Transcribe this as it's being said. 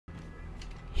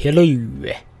Hello.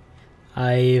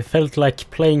 I felt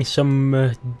like playing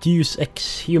some Deus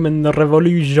Ex Human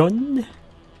Revolution.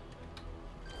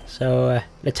 So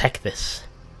let's hack this,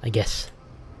 I guess.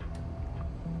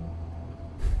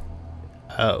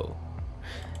 Oh.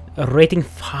 A rating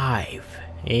 5,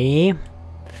 eh?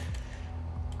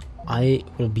 I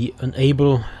will be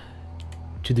unable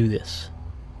to do this.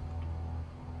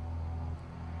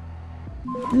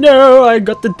 No, I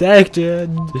got detected!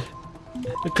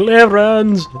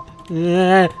 Clearance!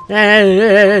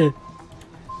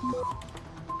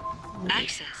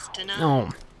 Access denied. Oh.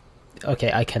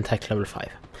 Okay, I can't hack level 5.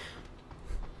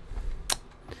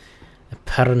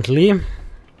 Apparently.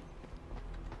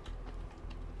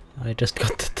 I just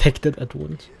got detected at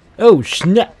once. Oh,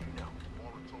 snap!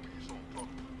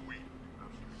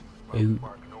 Oh.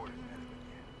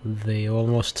 They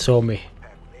almost saw me.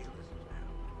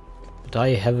 But I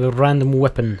have a random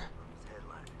weapon.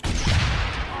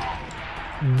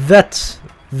 That's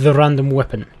the random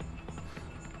weapon.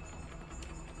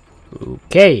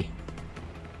 Okay.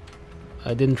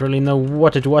 I didn't really know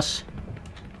what it was,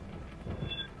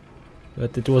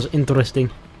 but it was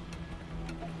interesting.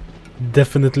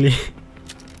 Definitely.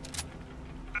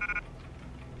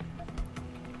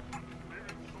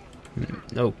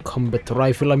 No combat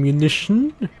rifle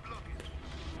ammunition.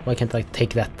 Why can't I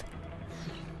take that?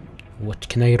 What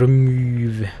can I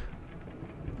remove?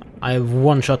 I have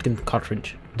one shotgun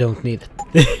cartridge. Don't need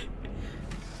it.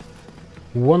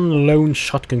 One lone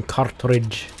shotgun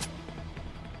cartridge.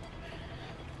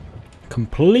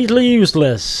 Completely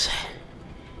useless.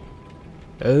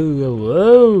 Oh, oh,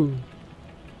 oh.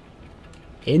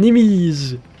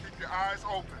 Enemies. Keep your eyes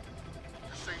open.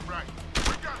 This ain't right.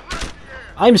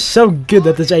 I'm so good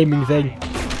at this aiming thing.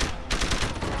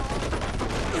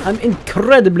 I'm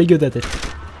incredibly good at it.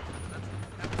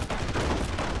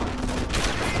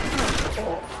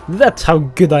 That's how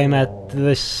good I am at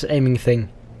this aiming thing.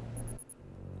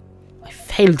 I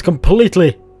failed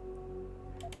completely.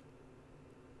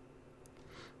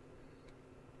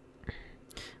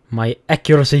 My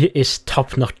accuracy is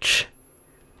top-notch.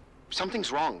 Something's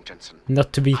wrong, Jensen.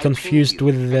 Not to be confused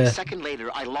with a the second later,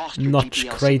 I lost your notch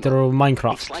GPS creator signal. of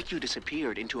Minecraft. It's like you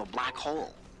disappeared into a black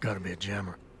hole. Gotta be a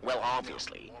jammer. Well,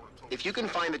 obviously. If you can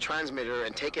find the transmitter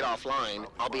and take it offline,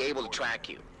 I'll be able to track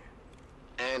you.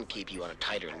 And keep you on a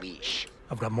tighter leash.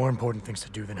 I've got more important things to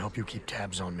do than help you keep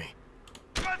tabs on me.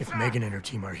 If Megan and her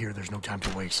team are here, there's no time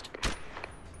to waste.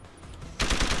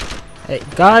 Hey,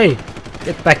 guy!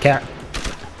 Get back here.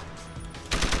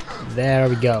 There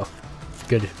we go.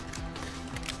 Good.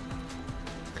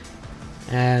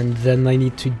 And then I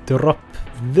need to drop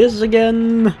this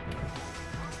again.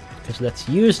 Because that's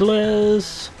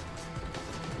useless.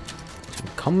 Some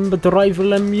combat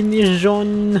rifle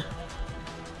ammunition.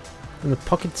 And the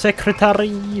pocket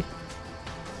secretary.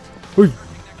 Oi.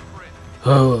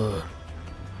 Oh.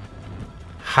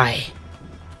 Hi.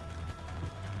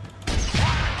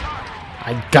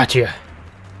 I got you.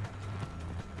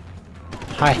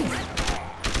 Hi.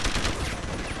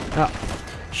 Oh.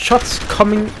 Shots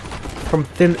coming from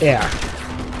thin air.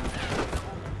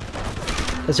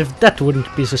 As if that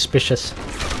wouldn't be suspicious.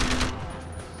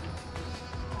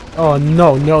 Oh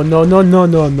no, no, no, no, no,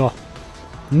 no, no.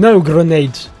 No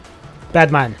grenades. Bad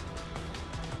man.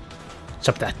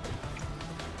 Stop that.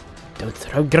 Don't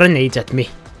throw grenades at me.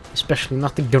 Especially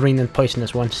not the green and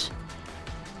poisonous ones.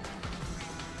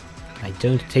 I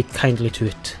don't take kindly to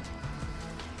it.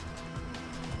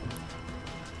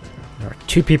 There are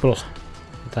 2 people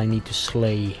that I need to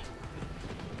slay.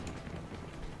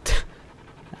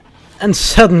 And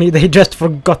suddenly they just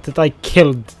forgot that I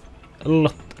killed a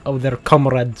lot of their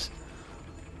comrades.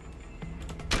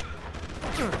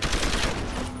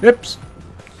 Oops.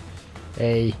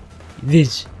 Hey,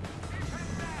 this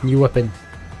new weapon.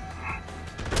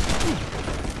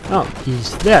 Oh,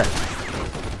 he's there.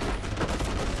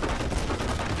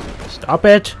 Stop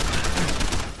it.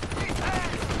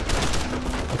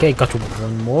 Okay, got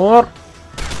one more.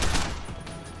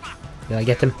 Did I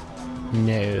get him?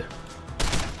 No.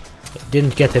 I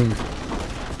didn't get him.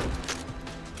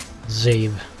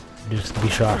 Save, just to be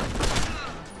sure.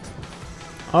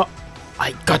 Oh,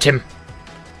 I got him.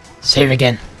 Save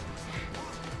again.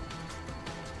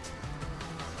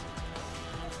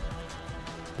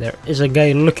 There is a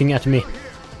guy looking at me.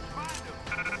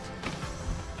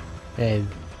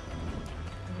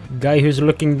 Guy who's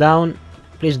looking down,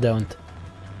 please don't.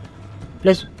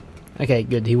 Please. Okay,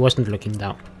 good, he wasn't looking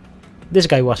down. This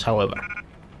guy was, however.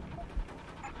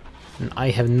 And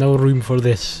I have no room for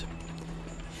this.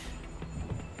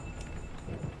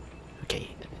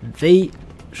 Okay, they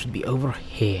should be over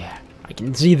here. I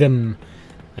can see them.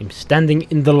 I'm standing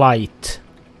in the light.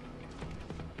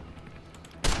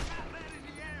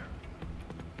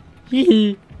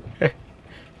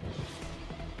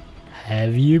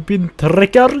 Have you been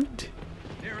triggered?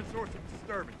 Near a source of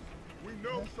disturbance. We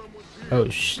know someone's here. Oh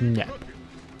snap.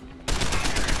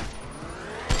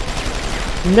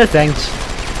 No thanks.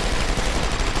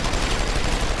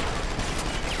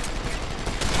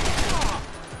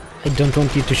 I don't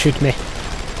want you to shoot me.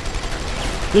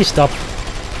 Please stop.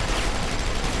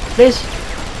 Please.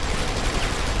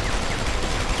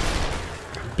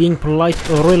 Being polite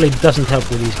really doesn't help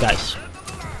with these guys.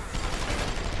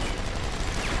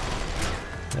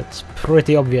 That's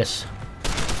pretty obvious.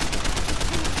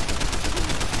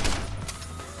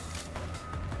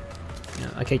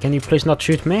 Yeah, okay, can you please not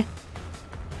shoot me?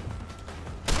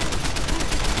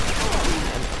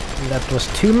 That was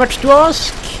too much to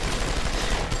ask.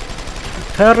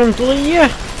 Apparently.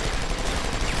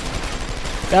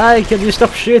 Guy, can you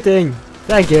stop shooting?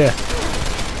 Thank you.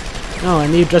 No,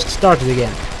 and you just started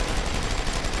again.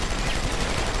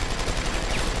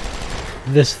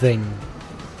 This thing.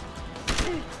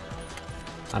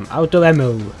 I'm out of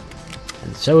ammo.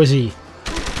 And so is he.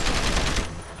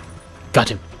 Got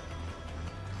him.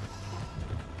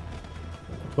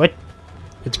 What?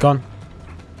 It's gone.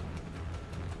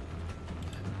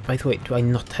 By the way, do I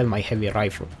not have my heavy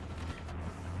rifle?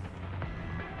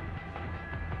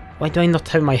 Why do I not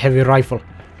have my heavy rifle?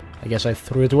 I guess I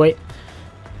threw it away.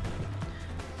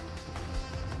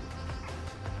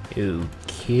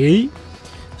 Okay.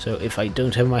 So if I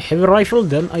don't have my heavy rifle,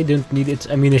 then I don't need its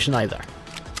ammunition either.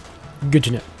 Good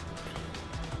to know.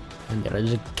 And there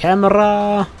is a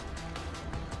camera.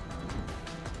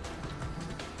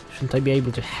 Shouldn't I be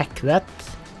able to hack that?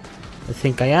 I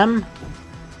think I am.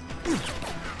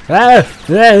 Ah!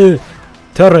 Ah!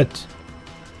 Turret!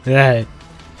 Ah.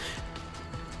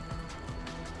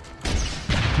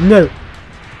 No!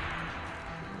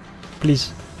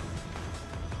 Please.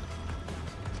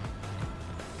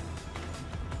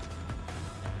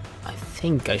 I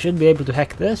think I should be able to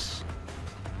hack this.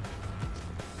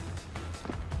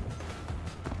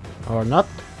 Or not.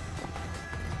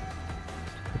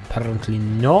 Apparently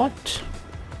not.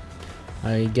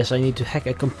 I guess I need to hack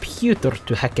a computer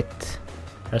to hack it.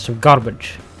 There's some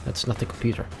garbage. That's not a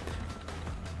computer.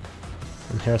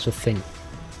 And here's a thing.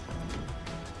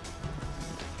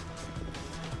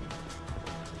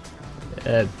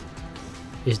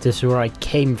 Is this where I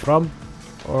came from?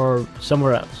 Or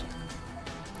somewhere else?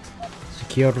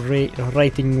 Secure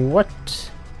rating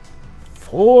what?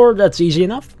 4, that's easy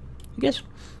enough, I guess.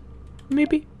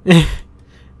 Maybe.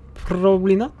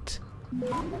 Probably not.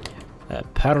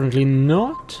 Apparently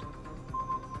not.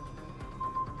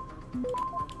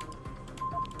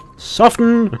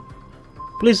 Soften!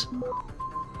 Please.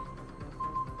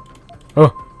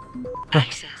 Oh.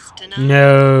 Access denied.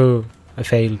 No. I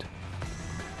failed.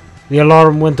 The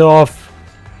alarm went off.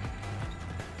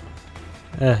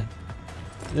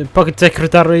 The pocket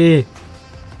secretary.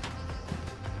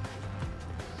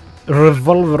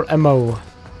 Revolver ammo.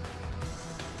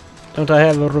 Don't I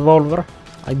have a revolver?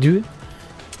 I do.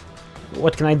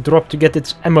 What can I drop to get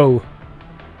its ammo?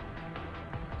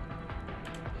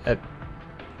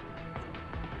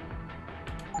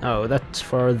 Oh, that's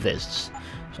for this.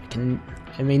 So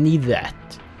I may need that.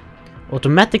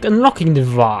 Automatic unlocking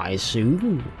device.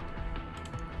 Ooh.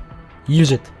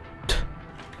 Use it.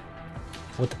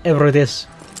 Whatever it is.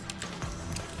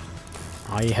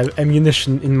 I have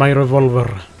ammunition in my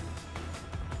revolver.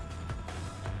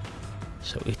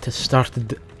 So it has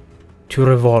started to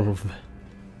revolve.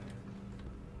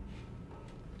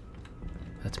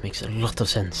 That makes a lot of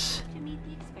sense. To meet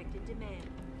the expected demand.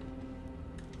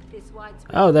 This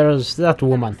widespread Oh, there's that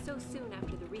woman. so soon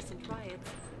after the recent riots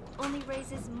only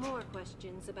raises more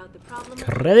questions about the problem.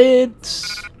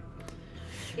 Credits.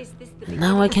 Is this the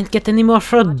Now I can't get any more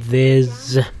for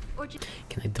this.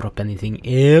 Can I drop anything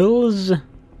else?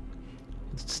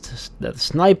 It's just that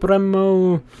sniper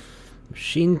ammo,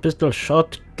 machine pistol,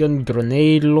 shotgun,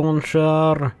 grenade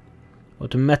launcher,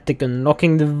 automatic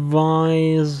unlocking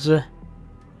device.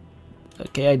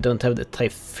 Okay, I don't have the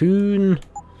Typhoon,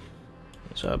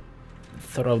 so I'll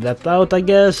throw that out, I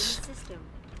guess.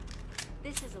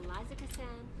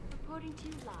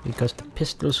 Because the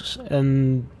pistols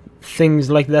and things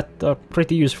like that are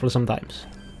pretty useful sometimes.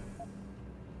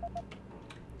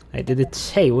 Hey, did it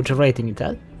say which rating it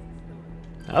had?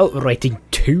 Oh, rating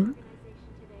 2?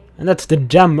 And that's the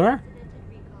jammer?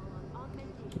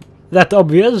 That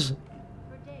obvious?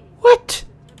 What?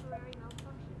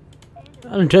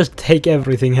 I'll just take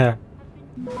everything here.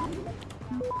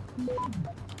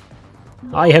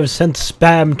 I have sent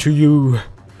spam to you.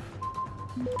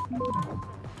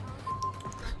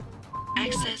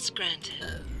 access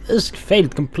granted? This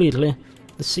failed completely.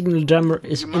 The signal jammer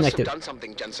is You must inactive. have done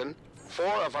something, Jensen. 4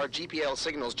 of our GPL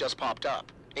signals just popped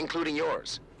up, including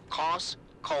yours. Koss,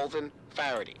 Colvin,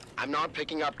 Faraday. I'm not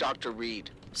picking up Dr.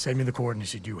 Reed. Send me the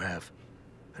coordinates you do have.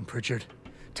 And Pritchard,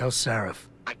 tell Sarif.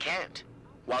 I can't.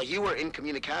 While you were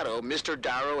incommunicado, Mr.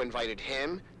 Darrow invited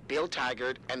him, Bill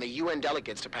Taggart, and the UN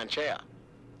delegates to Panchea.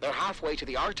 They're halfway to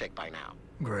the Arctic by now.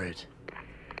 Great.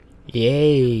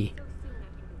 Yay. So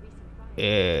soon after the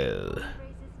recent Oh. crisis,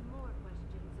 raises more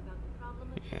questions about the problem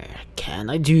at hand. Can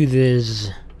I do this? Is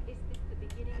this the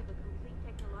beginning of a complete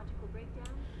technological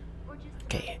breakdown, or just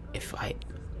Okay, if I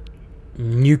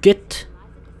nuke it,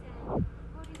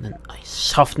 then I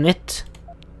soften it,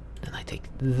 then I take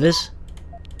this.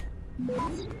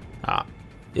 Ah,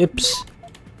 oops.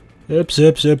 Oops,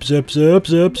 oops, oops, oops,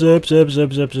 oops, oops, oops, oops,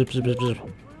 oops, oops, oops, oops, oops.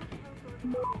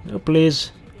 No,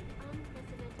 please.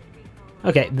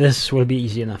 Okay, this will be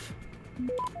easy enough.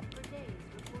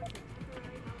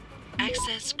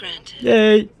 access granted?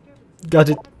 Yay! Got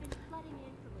it.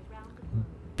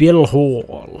 Bill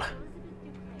Hall.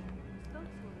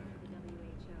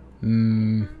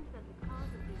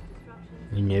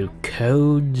 No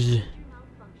codes.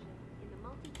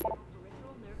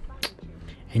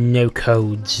 And no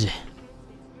codes.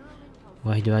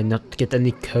 Why do I not get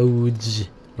any codes?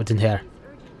 What's in here?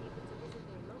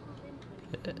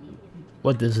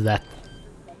 What is that?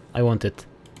 I want it.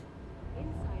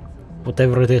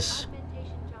 Whatever it is.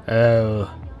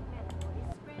 Oh.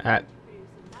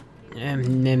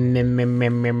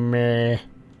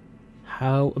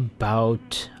 How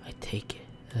about I take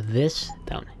this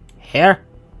down here?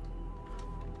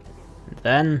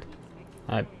 Then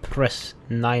I press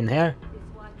 9 here.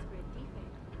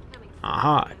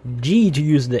 Aha, G to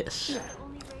use this.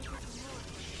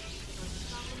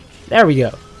 There we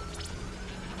go.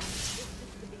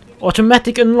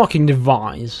 Automatic unlocking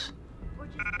device.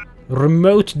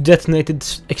 Remote detonated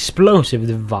explosive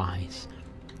device.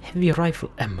 Heavy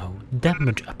rifle ammo.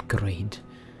 Damage upgrade.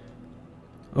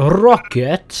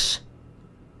 Rockets.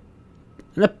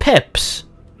 And the pips.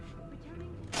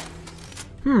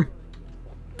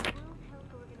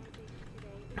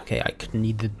 Okay, I could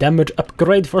need the damage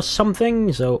upgrade for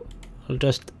something, so I'll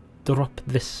just drop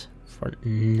this for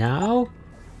now.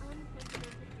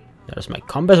 There's my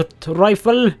combat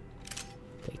rifle.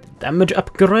 Take the damage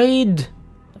upgrade.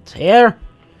 That's here.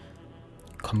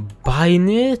 Combine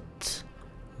it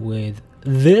with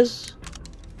this.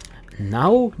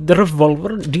 Now the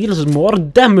revolver deals more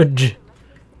damage.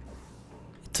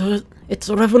 It's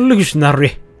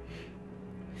revolutionary.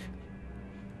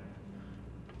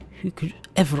 Who could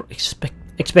ever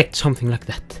expect something like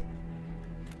that?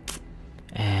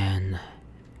 And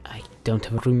I don't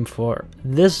have room for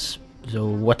this, so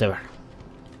whatever.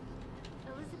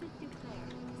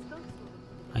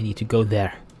 I need to go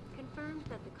there.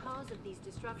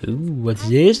 Ooh, what's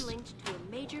this?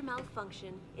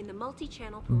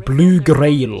 Blue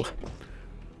Grail.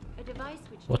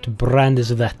 What brand is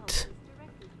that?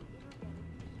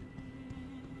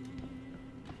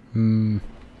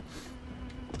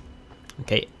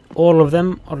 Okay, all of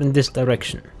them are in this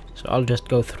direction, so I'll just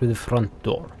go through the front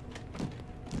door.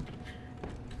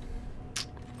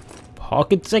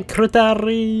 Pocket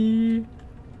secretary!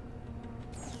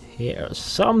 Here's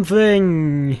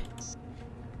something!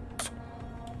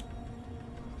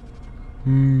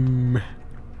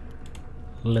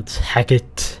 Let's hack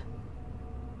it.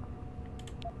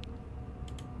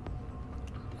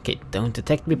 Okay, don't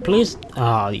detect me, please.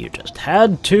 Ah, you just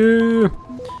had to.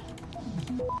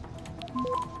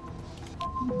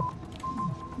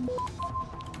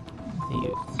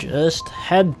 You just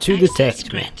had to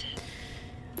detect me.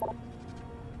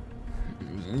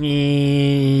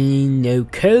 No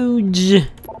codes.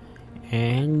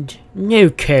 And no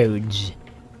codes.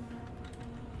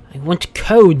 I want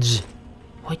codes.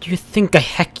 Why do you think I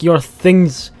hack your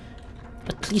things?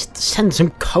 At least send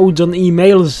some codes on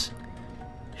emails.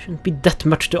 Shouldn't be that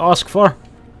much to ask for.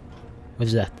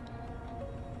 What's that?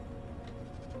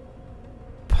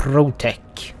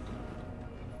 Protec.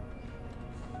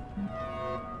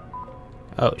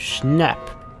 Oh snap.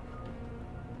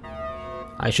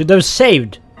 I should have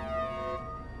saved.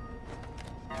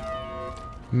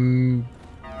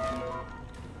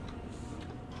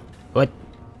 What?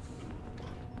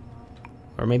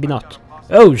 Or maybe not.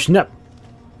 Oh snap.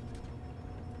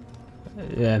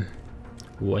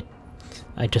 What?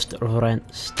 I just ran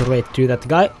straight to that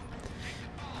guy.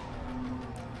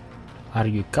 Are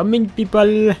you coming,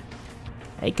 people?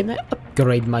 Hey, can I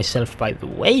upgrade myself, by the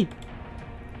way?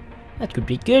 That could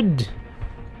be good.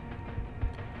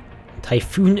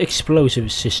 Typhoon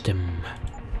explosive system.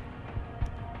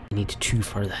 I need 2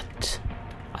 for that.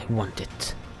 I want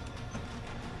it.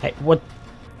 Hey,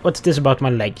 what's this about my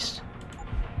legs?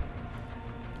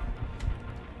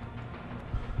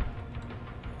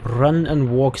 Run and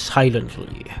walk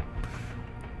silently.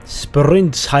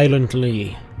 Sprint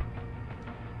silently.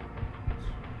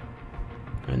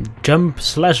 And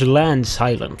jump/land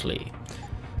silently.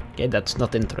 Okay, that's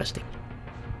not interesting.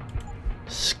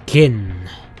 Skin.